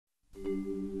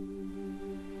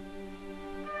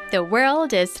The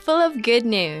world is full of good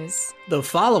news. The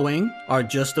following are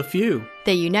just a few.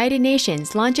 The United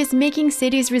Nations launches Making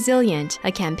Cities Resilient,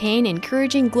 a campaign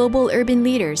encouraging global urban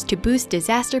leaders to boost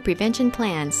disaster prevention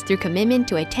plans through commitment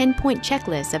to a 10-point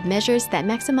checklist of measures that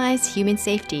maximize human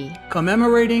safety.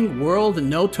 Commemorating World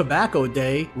No Tobacco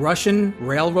Day, Russian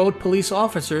railroad police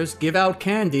officers give out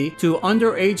candy to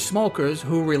underage smokers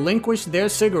who relinquish their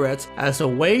cigarettes as a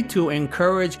way to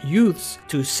encourage youths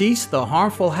to cease the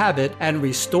harmful habit and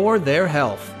restore their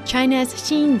health. China's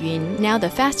Xingyun, now the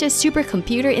fastest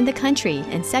supercomputer in the country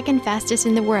and second fastest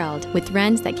in the world, with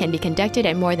runs that can be conducted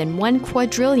at more than 1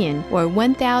 quadrillion or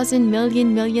 1,000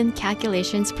 million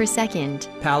calculations per second.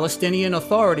 Palestinian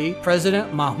Authority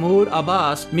President Mahmoud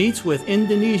Abbas meets with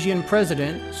Indonesian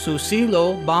President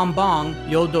Susilo Bambang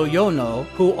Yudhoyono,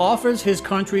 who offers his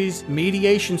country's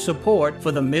mediation support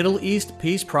for the Middle East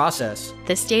peace process.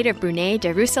 The state of Brunei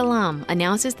Darussalam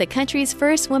announces the country's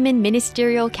first woman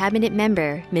ministerial cabinet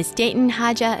member, Ms. Dayton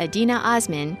Haja Adina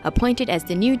Osman, appointed as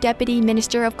the new Deputy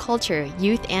Minister of Culture,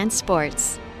 Youth and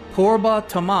Sports. Purba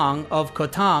Tamang of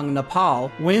Kotang,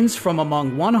 Nepal, wins from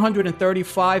among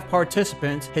 135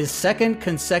 participants his second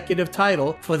consecutive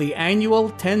title for the annual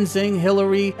Tenzing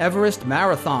Hillary Everest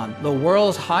Marathon, the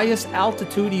world's highest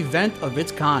altitude event of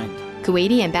its kind.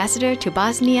 Kuwaiti ambassador to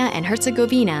Bosnia and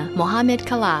Herzegovina, Mohammed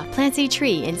Kala, plants a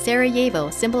tree in Sarajevo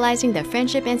symbolizing the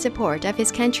friendship and support of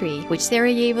his country, which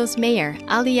Sarajevo's mayor,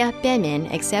 Alija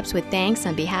Bemin, accepts with thanks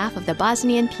on behalf of the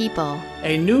Bosnian people.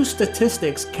 A new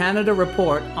Statistics Canada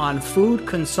report on food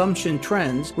consumption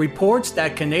trends reports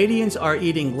that Canadians are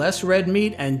eating less red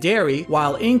meat and dairy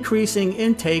while increasing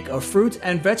intake of fruits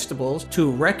and vegetables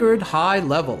to record high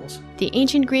levels. The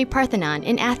ancient Greek Parthenon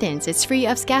in Athens is free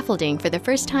of scaffolding for the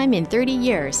first time in 30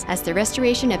 years as the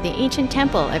restoration of the ancient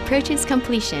temple approaches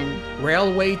completion.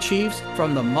 Railway chiefs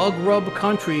from the Maghreb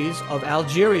countries of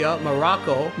Algeria,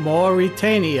 Morocco,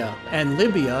 Mauritania, and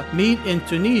Libya meet in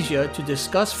Tunisia to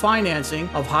discuss financing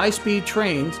of high-speed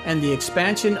trains and the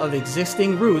expansion of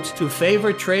existing routes to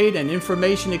favor trade and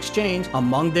information exchange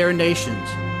among their nations.